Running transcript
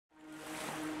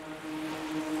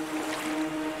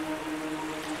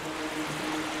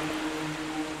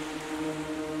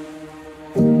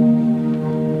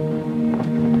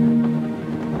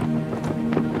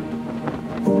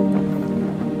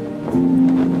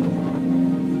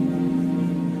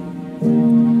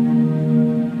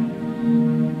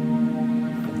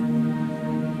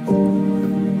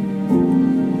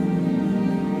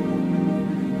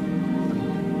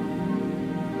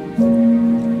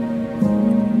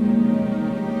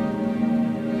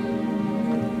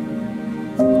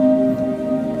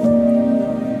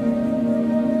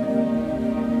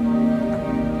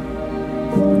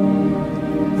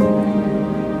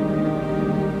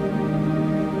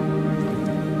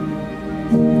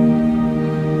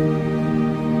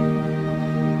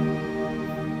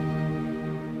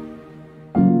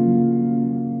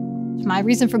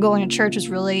reason for going to church was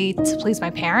really to please my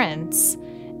parents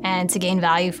and to gain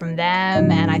value from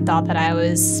them. And I thought that I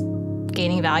was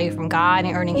gaining value from God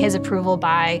and earning His approval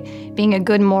by being a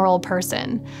good moral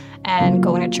person. And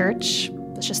going to church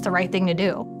was just the right thing to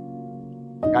do.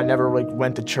 I never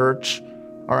went to church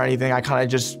or anything. I kind of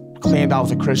just claimed I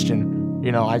was a Christian.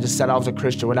 You know, I just said I was a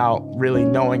Christian without really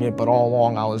knowing it, but all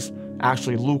along I was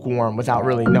actually lukewarm without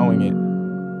really knowing it.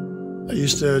 I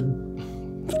used to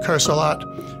curse a lot,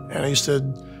 and I used to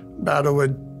battle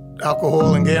with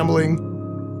alcohol and gambling.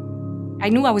 I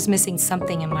knew I was missing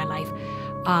something in my life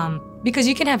because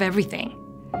you can have everything.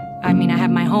 I mean, I have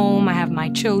my home, I have my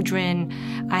children,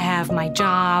 I have my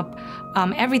job,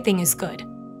 everything is good.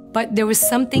 But there was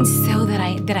something still that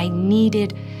I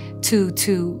needed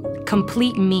to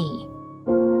complete me.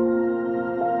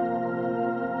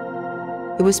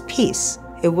 It was peace.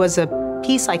 It was a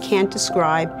peace I can't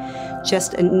describe,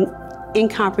 just an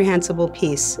incomprehensible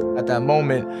peace. At that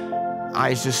moment,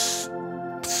 I just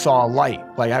saw light.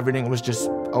 Like everything was just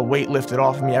a weight lifted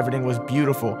off of me. Everything was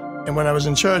beautiful. And when I was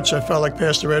in church, I felt like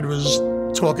Pastor Ed was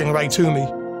talking right to me.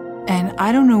 And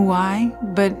I don't know why,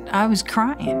 but I was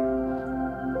crying.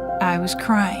 I was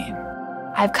crying.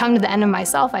 I've come to the end of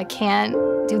myself. I can't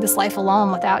do this life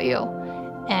alone without you.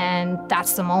 And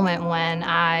that's the moment when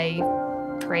I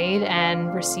prayed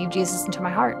and received Jesus into my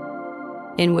heart.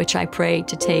 In which I prayed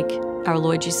to take our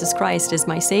Lord Jesus Christ as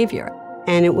my Savior.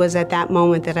 And it was at that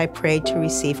moment that I prayed to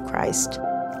receive Christ.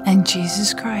 And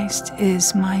Jesus Christ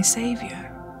is my Savior.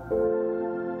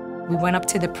 We went up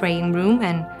to the praying room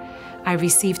and I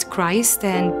received Christ,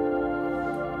 and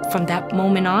from that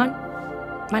moment on,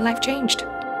 my life changed.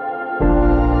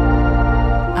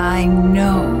 I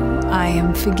know I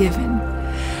am forgiven.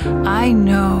 I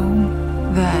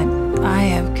know that I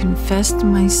have confessed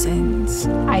my sins.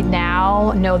 I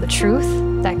now know the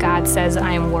truth, that God says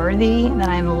I am worthy, that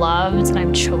I'm loved, and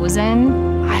I'm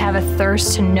chosen. I have a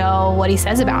thirst to know what He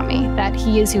says about me, that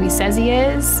He is who He says He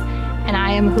is, and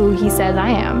I am who He says I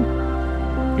am.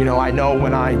 You know, I know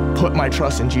when I put my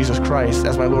trust in Jesus Christ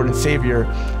as my Lord and Savior,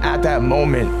 at that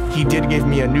moment, He did give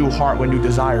me a new heart with new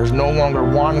desires, no longer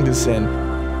wanting to sin.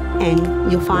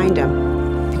 And you'll find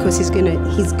Him, because He's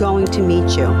going to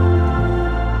meet you.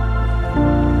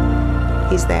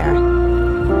 He's there.